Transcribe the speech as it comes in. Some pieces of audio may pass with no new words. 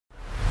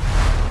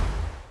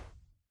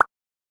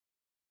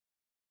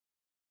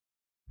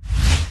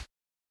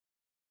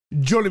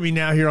Joining me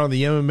now here on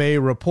the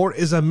MMA Report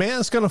is a man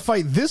that's going to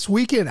fight this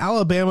weekend in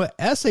Alabama,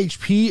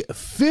 SHP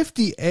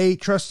 58.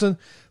 Tre'ston,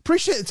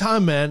 appreciate the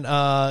time, man.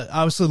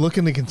 Obviously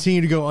looking to continue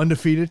to go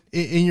undefeated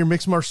in your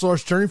mixed martial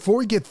arts journey. Before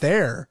we get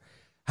there,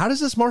 how does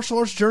this martial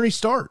arts journey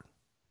start?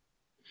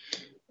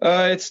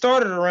 It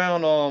started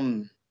around,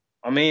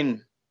 I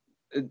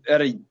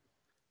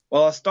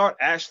start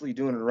actually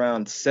doing it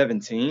around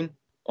 17.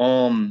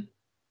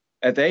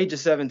 At the age of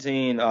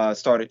 17, I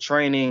started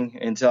training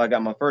until I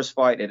got my first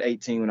fight at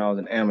 18 when I was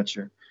an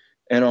amateur.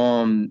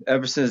 And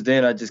ever since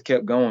then, I just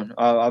kept going.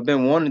 I've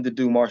been wanting to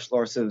do martial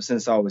arts ever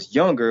since I was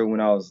younger,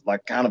 when I was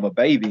like kind of a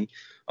baby,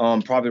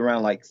 probably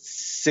around like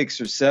 6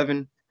 or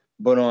 7.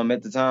 But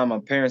at the time, my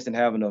parents didn't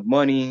have enough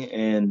money.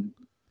 And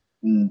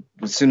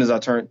as soon as I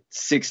turned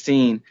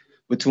 16,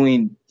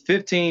 between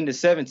 15 to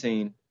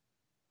 17,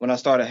 when I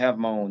started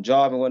having my own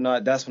job and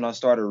whatnot, that's when I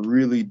started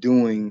really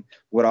doing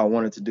what I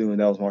wanted to do,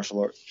 and that was martial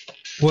arts.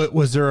 What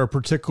was there a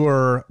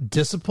particular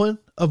discipline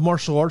of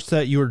martial arts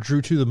that you were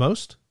drew to the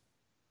most?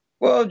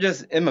 Well,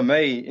 just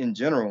MMA in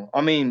general.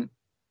 I mean,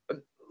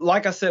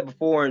 like I said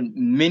before, and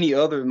many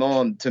other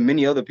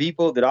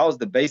people, that I was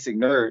the basic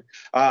nerd.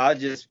 I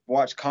just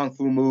watched kung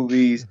fu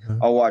movies.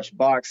 I watched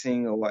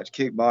boxing. I watched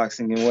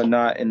kickboxing and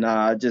whatnot, and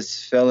I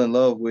just fell in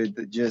love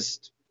with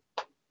just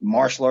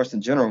martial arts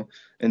in general.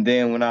 And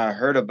then when I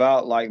heard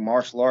about like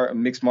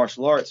mixed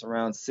martial arts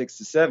around 6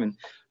 to 7,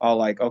 I was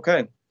like,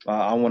 okay,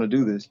 I want to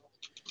do this.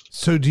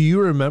 So do you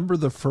remember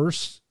the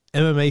first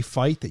MMA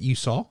fight that you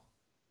saw?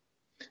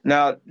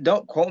 Now,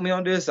 don't quote me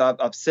on this.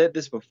 I've said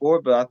this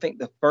before, but I think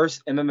the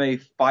first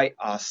MMA fight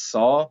I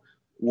saw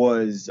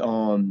was,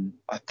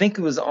 I think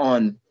it was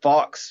on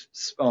Fox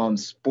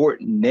Sport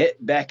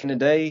Net back in the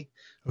day.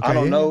 Okay, I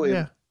don't know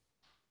if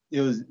it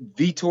was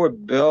Vitor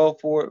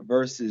Belfort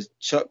versus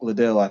Chuck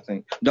Liddell, I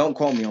think. Don't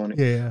quote me on it.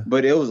 Yeah.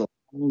 But it was a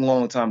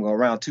long time ago,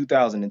 around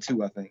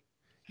 2002, I think.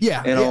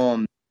 Yeah.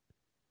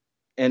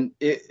 And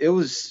it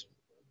was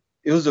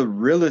a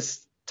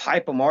realist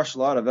type of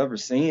martial art I've ever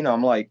seen.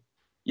 I'm like,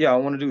 yeah, I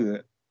want to do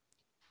that.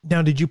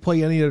 Now, did you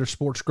play any other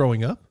sports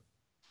growing up?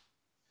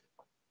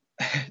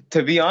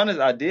 To be honest,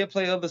 I did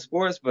play other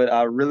sports, but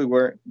I really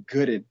weren't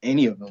good at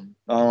any of them.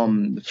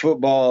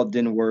 Football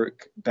didn't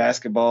work.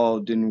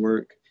 Basketball didn't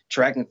work.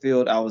 Track and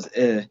field, I was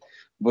and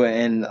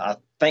I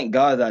thank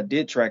God that I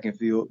did track and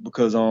field,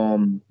 because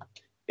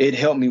it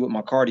helped me with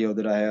my cardio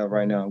that I have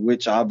right now,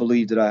 which I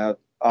believe that I have.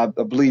 I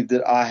believe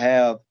that I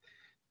have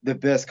the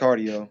best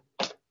cardio,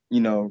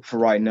 for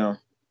right now.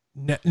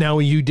 Now,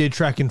 when you did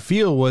track and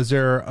field, was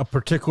there a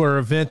particular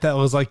event that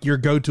was like your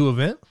go-to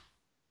event?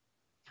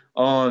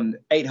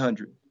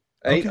 800.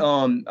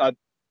 Okay.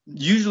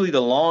 Usually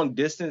the long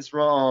distance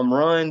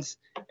runs,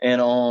 and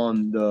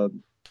on the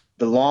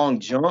long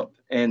jump,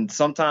 and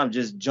sometimes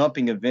just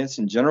jumping events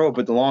in general,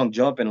 but the long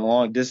jump and the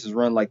long distance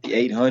run, like the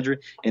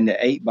 800 and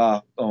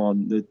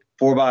the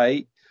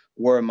 4x8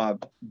 were my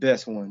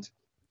best ones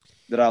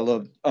that I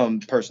love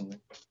personally.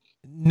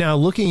 Now,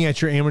 looking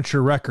at your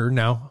amateur record,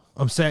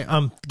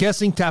 I'm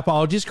guessing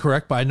Tapology is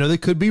correct, but I know they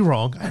could be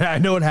wrong. I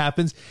know it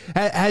happens.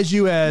 Has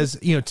you as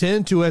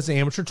 10-2 as an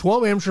amateur,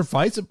 12 amateur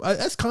fights.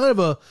 That's kind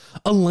of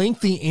a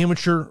lengthy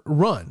amateur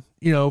run.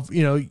 Yeah.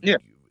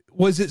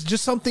 Was it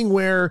just something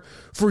where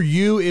for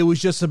you it was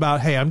just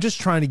about, hey, I'm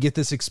just trying to get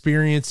this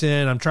experience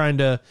in. I'm trying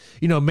to,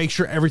 make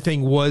sure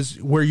everything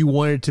was where you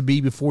wanted it to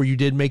be before you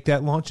did make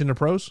that launch into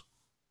pros?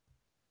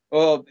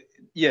 Well,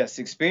 yes,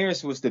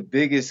 experience was the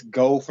biggest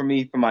goal for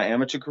me for my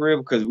amateur career,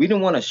 because we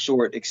didn't want a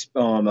short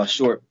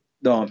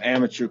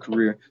amateur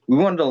career. We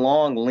wanted a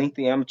long,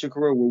 lengthy amateur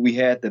career where we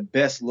had the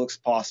best looks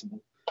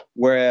possible.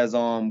 Whereas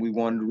we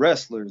wanted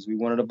wrestlers, we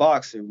wanted a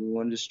boxer, we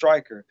wanted a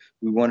striker,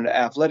 we wanted an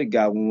athletic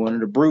guy, we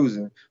wanted a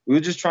bruiser. We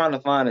were just trying to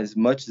find as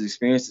much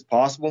experience as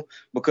possible,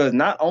 because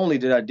not only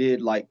did I did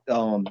like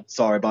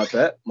sorry about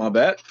that, my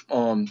bad.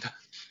 If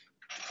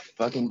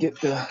I can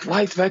get the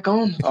lights back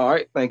on. All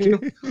right, thank you.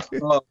 We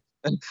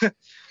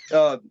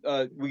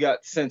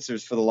got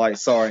sensors for the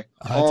lights, sorry.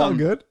 It's all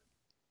good.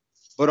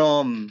 But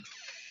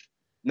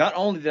not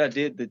only did I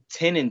did the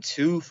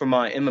 10-2 for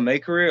my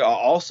MMA career, I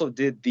also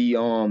did the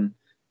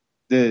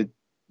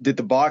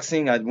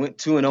boxing. I went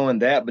 2-0 in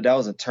that, but that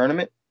was a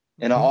tournament.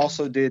 And I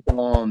also did the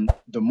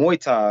Muay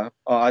Thai.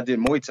 I did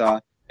Muay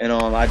Thai, and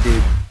I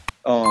did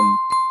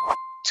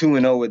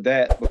 2-0 with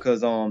that,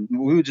 because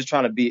we were just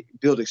trying to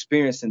build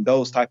experience in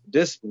those type of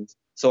disciplines,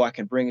 so I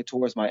can bring it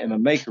towards my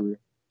MMA career.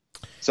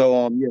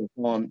 So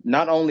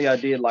not only I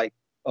did like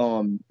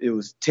it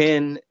was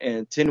 10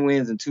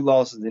 wins and 2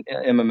 losses in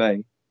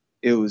MMA.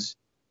 It was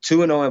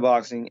 2-0 in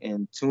boxing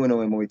and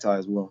 2-0 in Muay Thai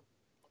as well,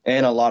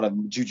 and a lot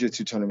of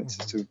jiu-jitsu tournaments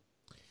too.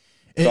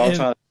 So I was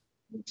trying to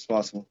do as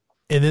possible.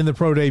 And then the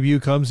pro debut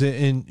comes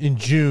in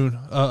June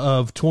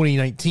of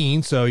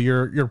 2019. So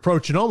you're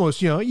approaching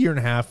almost, a year and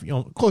a half,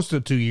 close to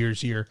 2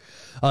 years here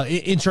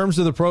in terms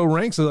of the pro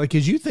ranks. So like,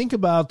 as you think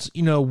about,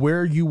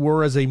 where you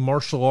were as a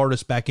martial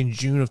artist back in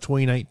June of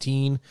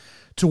 2019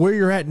 to where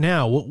you're at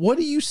now, what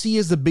do you see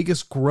as the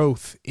biggest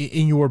growth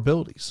in your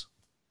abilities?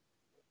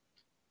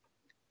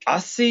 I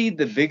see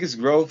the biggest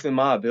growth in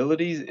my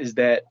abilities is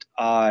that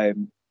I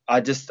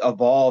just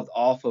evolved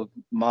off of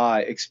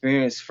my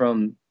experience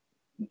from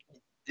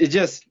it's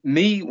just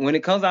me when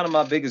it comes down to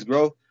my biggest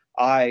growth.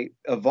 I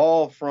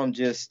evolved from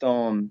just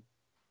from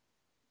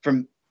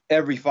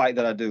every fight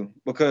that I do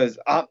because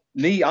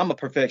I'm a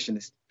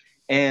perfectionist,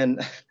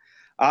 and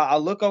I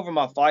look over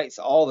my fights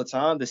all the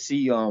time to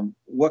see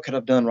what could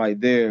I've done right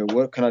there,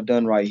 what could I've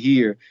done right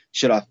here.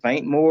 Should I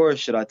feint more?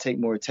 Should I take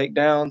more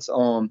takedowns?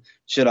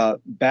 Should I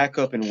back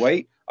up and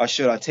wait, or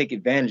should I take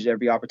advantage of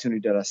every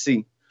opportunity that I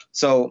see?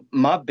 So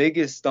my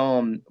biggest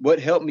what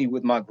helped me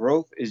with my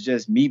growth is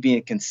just me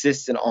being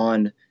consistent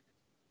on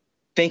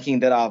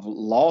thinking that I've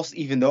lost,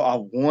 even though I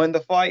won the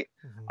fight.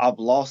 Mm-hmm. I've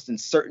lost in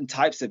certain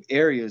types of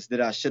areas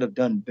that I should have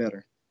done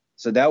better.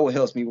 So that what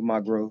helps me with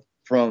my growth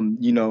from,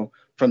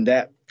 from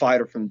that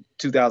fighter from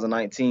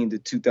 2019 to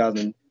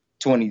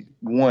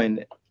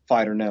 2021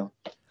 fighter now.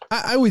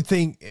 I would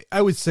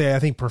say, I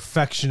think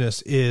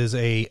perfectionist is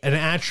an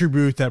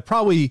attribute that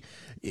probably,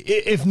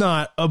 if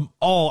not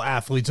all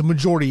athletes, a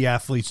majority of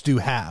athletes do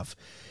have.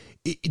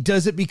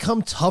 Does it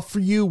become tough for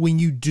you when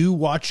you do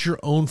watch your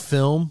own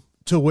film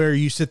to where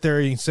you sit there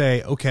and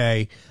say,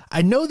 okay,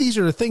 I know these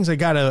are the things I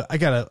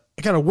gotta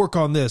work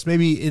on this.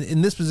 Maybe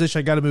in this position,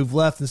 I got to move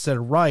left instead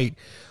of right.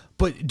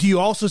 But do you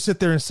also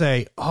sit there and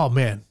say, oh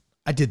man,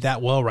 I did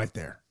that well right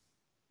there?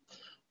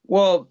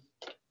 Well,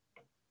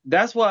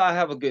 that's why I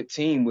have a good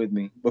team with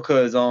me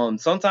because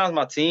sometimes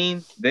my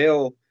team,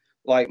 they'll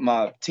like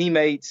my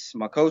teammates,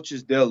 my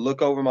coaches, they'll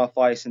look over my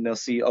fights and they'll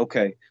see,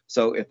 okay,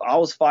 so if I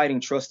was fighting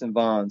Tre'ston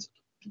Vines,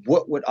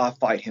 what would I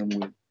fight him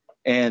with?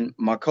 And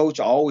my coach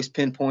always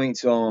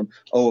pinpoints, oh,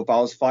 if I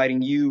was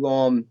fighting you,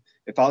 in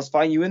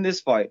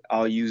this fight,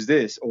 I'll use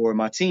this. Or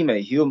my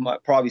teammate,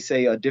 might probably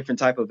say a different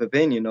type of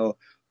opinion. Or,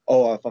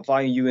 oh, if I'm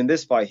fighting you in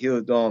this fight,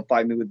 he'll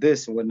fight me with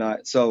this and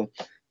whatnot. So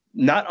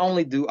not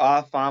only do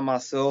I find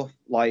myself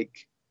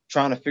like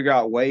trying to figure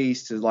out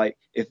ways to like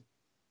if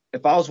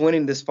I was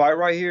winning this fight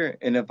right here,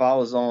 and if I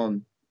was a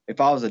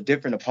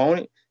different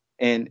opponent,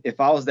 and if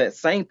I was that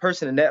same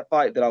person in that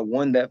fight that I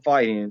won that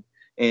fight in,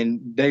 and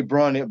they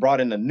brought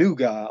in a new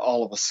guy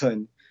all of a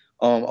sudden,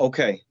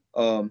 okay,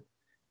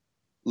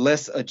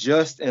 let's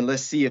adjust and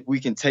let's see if we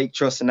can take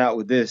Tre'ston out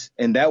with this,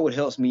 and that would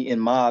help me in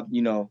my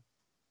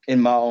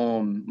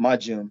my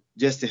gym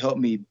just to help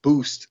me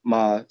boost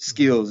my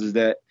skills. Is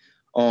that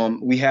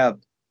we have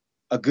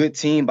a good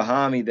team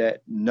behind me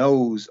that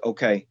knows,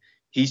 okay,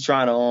 he's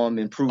trying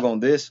to improve on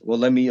this. Well,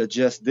 let me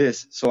adjust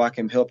this so I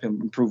can help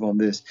him improve on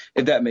this,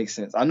 if that makes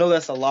sense. I know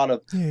that's a lot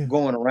of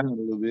going around a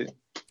little bit.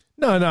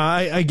 No,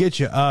 I get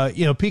you.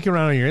 Peeking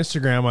around on your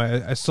Instagram,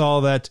 I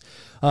saw that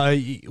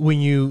when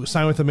you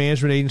signed with the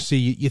management agency,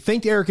 you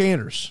thanked Eric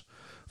Anders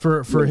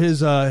for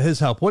his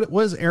help. What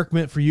has Eric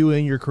meant for you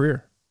in your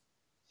career?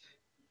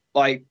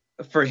 Like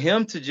for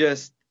him to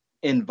just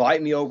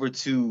invite me over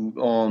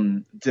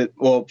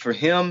for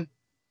him,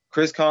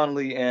 Chris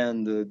Connolly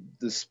and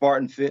the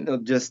Spartan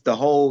Fitness, just the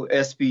whole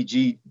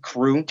SPG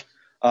crew.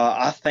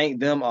 I thank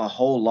them a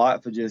whole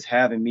lot for just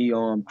having me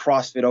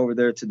CrossFit over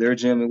there to their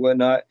gym and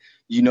whatnot,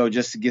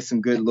 just to get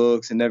some good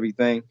looks and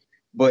everything.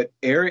 But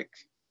Eric,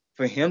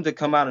 for him to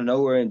come out of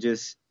nowhere and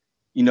just,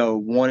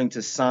 wanting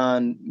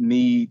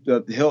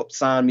to help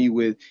sign me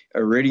with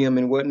Iridium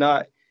and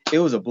whatnot, it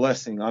was a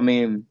blessing. I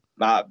mean,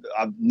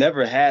 I've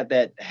never had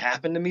that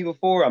happen to me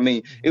before. I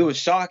mean, it was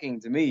shocking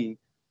to me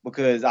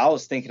because I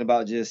was thinking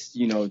about just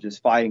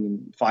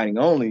fighting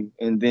only.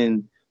 And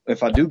then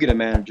if I do get a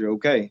manager,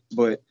 okay.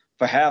 But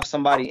for have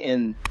somebody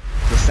in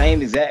the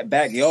same exact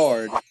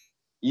backyard,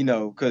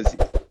 because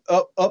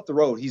up the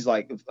road, he's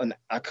like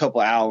a couple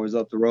hours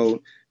up the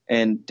road.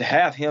 And to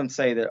have him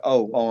say that,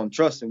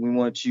 Tre'ston, we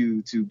want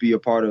you to be a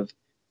part of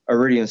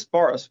Iridium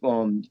Sports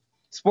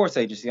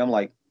Agency. I'm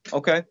like,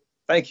 okay,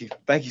 thank you.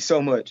 Thank you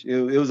so much.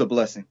 It was a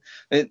blessing.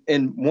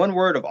 And one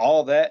word of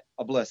all that,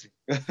 a blessing.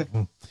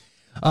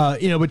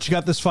 But you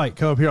got this fight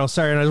come up here on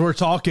Saturday, and as we're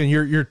talking,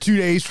 you're 2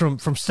 days from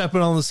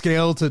stepping on the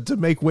scale to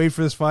make way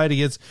for this fight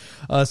against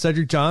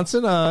Cedric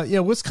Johnson.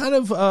 What's kind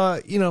of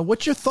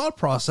what's your thought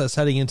process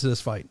heading into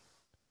this fight?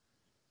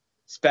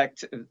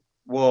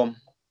 Well,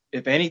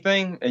 if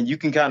anything, and you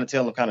can kind of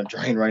tell I'm kind of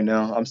drained right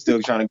now. I'm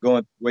still trying to go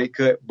into weight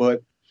cut,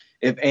 but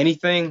if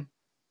anything,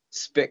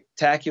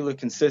 spectacular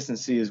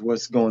consistency is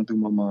what's going through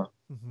my mind.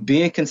 Mm-hmm.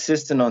 Being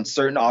consistent on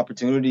certain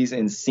opportunities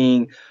and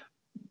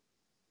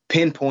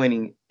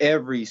pinpointing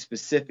every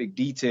specific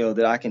detail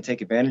that I can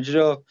take advantage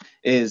of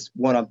is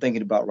what I'm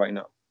thinking about right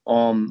now.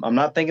 I'm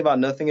not thinking about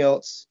nothing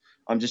else.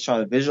 I'm just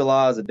trying to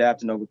visualize,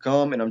 adapt, and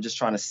overcome, and I'm just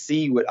trying to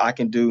see what I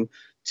can do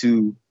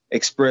to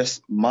express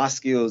my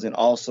skills and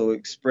also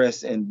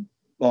express and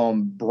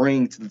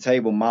bring to the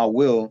table my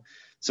will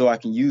so I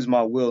can use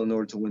my will in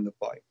order to win the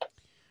fight,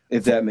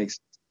 if that makes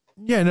sense.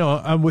 Yeah, no,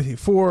 I'm with you.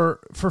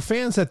 For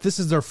fans that this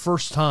is their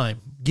first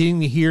time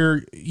getting to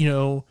hear,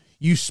 you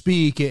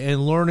speak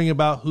and learning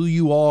about who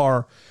you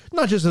are,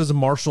 not just as a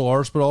martial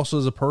artist, but also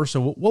as a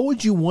person, what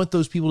would you want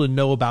those people to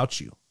know about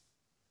you?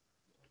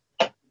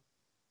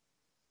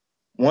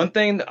 One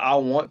thing that I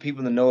want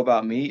people to know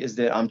about me is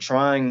that I'm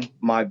trying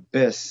my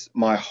best,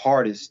 my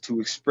hardest to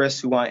express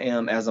who I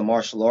am as a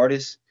martial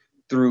artist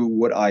through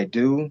what I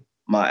do,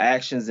 my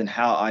actions, and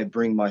how I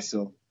bring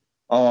myself.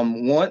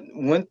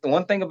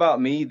 One thing about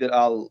me that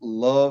I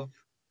love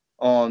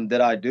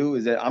that I do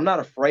is that I'm not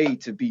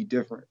afraid to be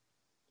different.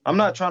 I'm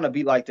not trying to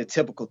be like the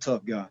typical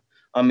tough guy.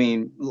 I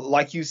mean,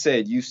 like you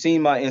said, you've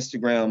seen my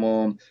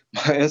Instagram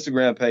my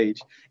Instagram page,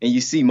 and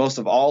you see most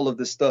of all of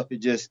the stuff is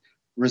just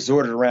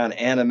resorted around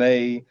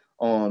anime,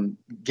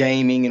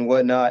 gaming and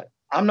whatnot.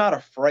 I'm not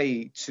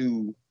afraid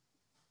to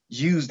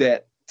use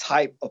that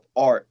type of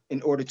art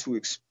in order to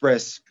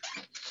express.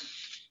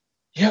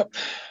 Yep.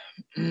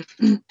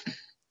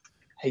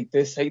 Hate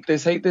this, hate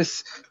this, hate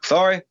this.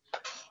 Sorry.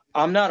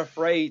 I'm not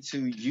afraid to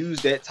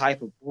use that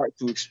type of art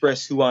to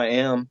express who I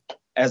am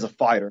as a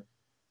fighter.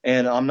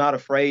 And I'm not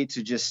afraid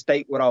to just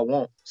state what I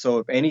want. So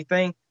if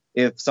anything,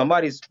 if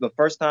somebody's the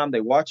first time they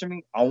watching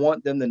me, I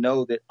want them to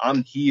know that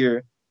I'm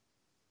here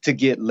to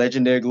get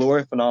legendary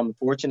glory, phenomenal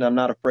fortune. I'm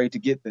not afraid to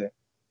get there.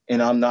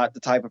 And I'm not the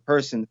type of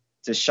person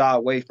to shy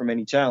away from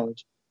any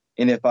challenge.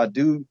 And if I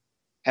do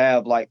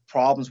have like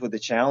problems with the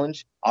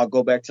challenge, I'll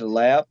go back to the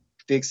lab,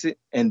 fix it,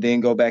 and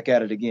then go back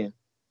at it again.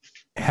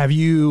 Have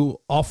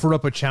you offered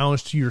up a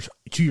challenge to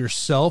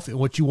yourself and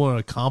what you want to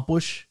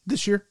accomplish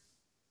this year?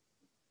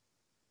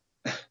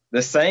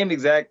 The same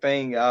exact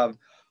thing I've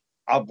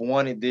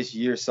wanted this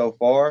year so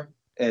far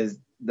as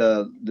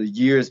the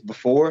years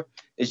before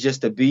is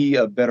just to be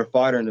a better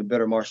fighter and a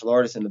better martial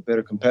artist and a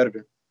better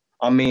competitor.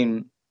 I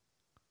mean,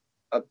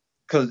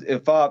 because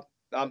if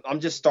I'm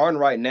just starting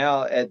right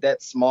now at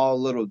that small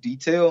little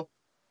detail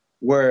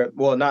where,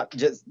 well, not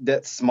just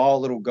that small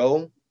little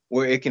goal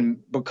where it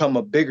can become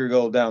a bigger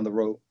goal down the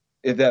road,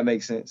 if that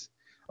makes sense.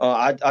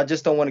 I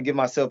just don't want to give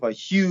myself a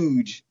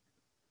huge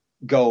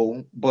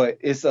goal, but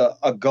it's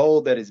a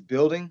goal that is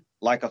building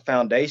like a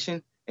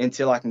foundation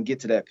until I can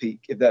get to that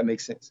peak, if that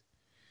makes sense.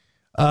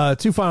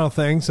 Two final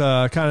things,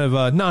 kind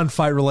of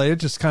non-fight related,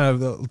 just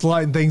kind of to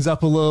lighten things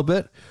up a little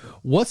bit.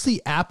 What's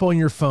the app on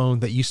your phone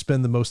that you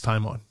spend the most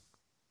time on?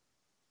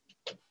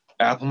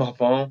 App on my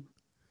phone?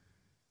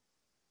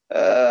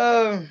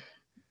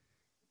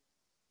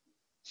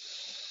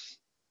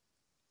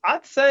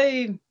 I'd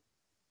say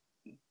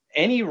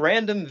any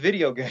random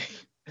video game.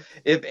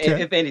 If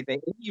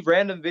anything, any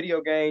random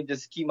video game,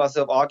 just to keep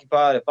myself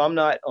occupied. If I'm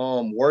not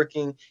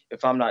working,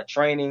 if I'm not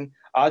training,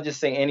 I'll just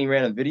say any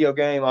random video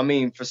game. I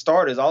mean, for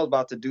starters, I was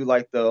about to do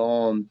like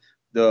the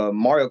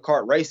Mario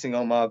Kart racing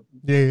on my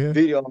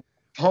video on my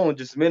phone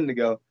just a minute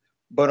ago.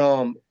 But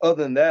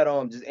other than that,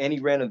 just any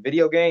random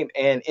video game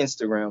and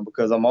Instagram,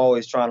 because I'm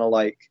always trying to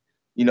like,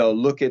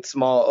 look at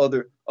small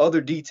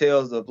other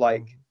details of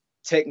like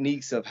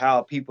techniques of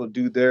how people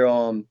do their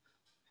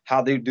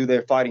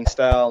fighting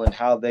style and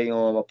how they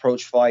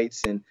approach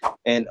fights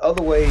and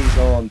other ways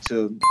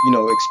to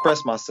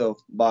express myself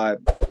by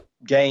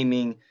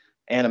gaming,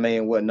 anime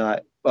and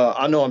whatnot.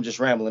 I know I'm just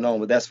rambling on,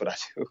 but that's what I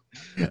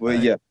do.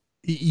 But yeah.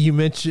 You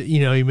mentioned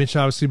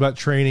obviously about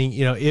training.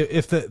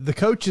 If the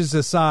coaches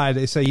decide,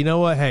 they say, you know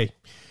what, hey,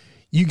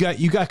 you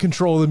got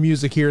control of the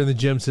music here in the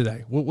gym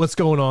today. What's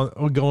going on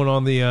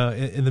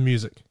in the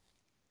music?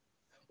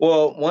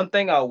 Well, one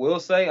thing I will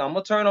say, I'm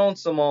gonna turn on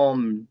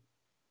some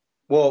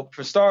well,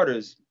 for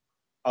starters,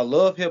 I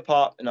love hip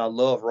hop and I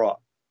love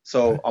rock.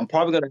 So I'm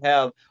probably gonna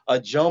have a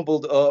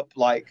jumbled up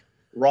like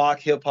rock,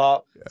 hip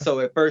hop. Yeah. So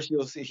at first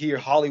you'll hear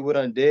Hollywood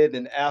Undead,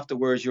 and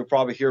afterwards you'll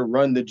probably hear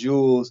Run the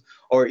Jewels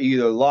or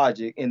either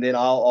Logic, and then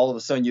all of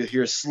a sudden you'll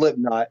hear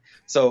Slipknot.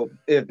 So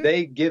if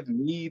they give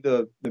me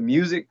the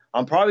music,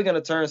 I'm probably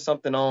gonna turn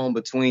something on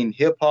between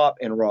hip hop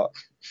and rock.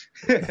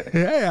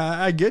 Yeah,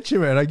 I get you,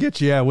 man. I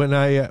get you. Yeah, when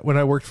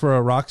I worked for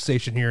a rock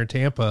station here in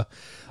Tampa,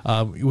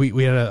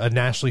 we had a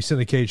nationally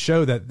syndicated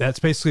show that's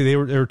basically there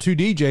were two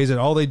DJs, and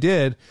all they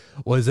did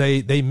was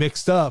they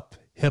mixed up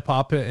hip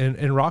hop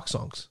and rock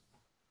songs.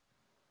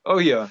 Oh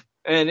yeah,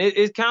 and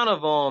it kind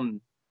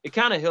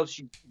of helps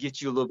you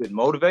get you a little bit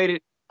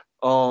motivated,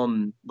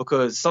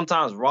 because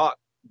sometimes rock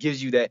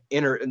gives you that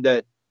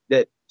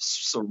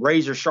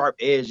razor sharp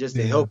edge just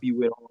to help you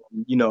with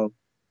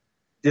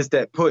just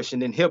that push,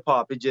 and then hip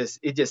hop it just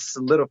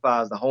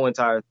solidifies the whole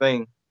entire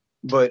thing.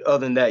 But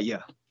other than that,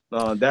 yeah,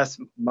 that's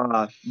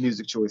my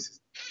music choices.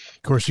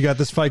 Of course, you got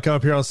this fight coming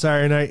up here on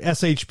Saturday night,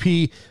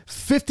 SHP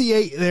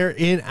 58 there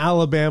in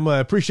Alabama. I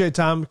appreciate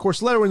time. Of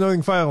course, let everyone know you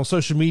can find on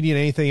social media and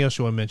anything else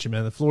you want to mention,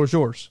 man. The floor is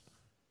yours.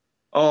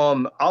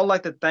 I'd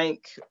like to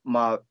thank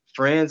my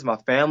friends, my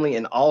family,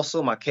 and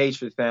also my Cage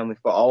Fit family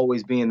for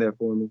always being there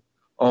for me.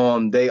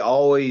 They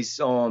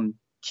always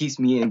keeps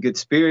me in good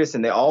spirits,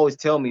 and they always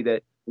tell me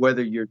that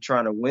whether you're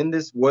trying to win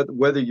this,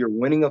 whether you're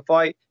winning a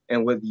fight,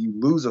 and whether you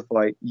lose a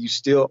fight, you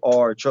still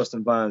are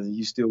Tre'ston Vines, and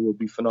you still will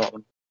be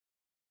phenomenal.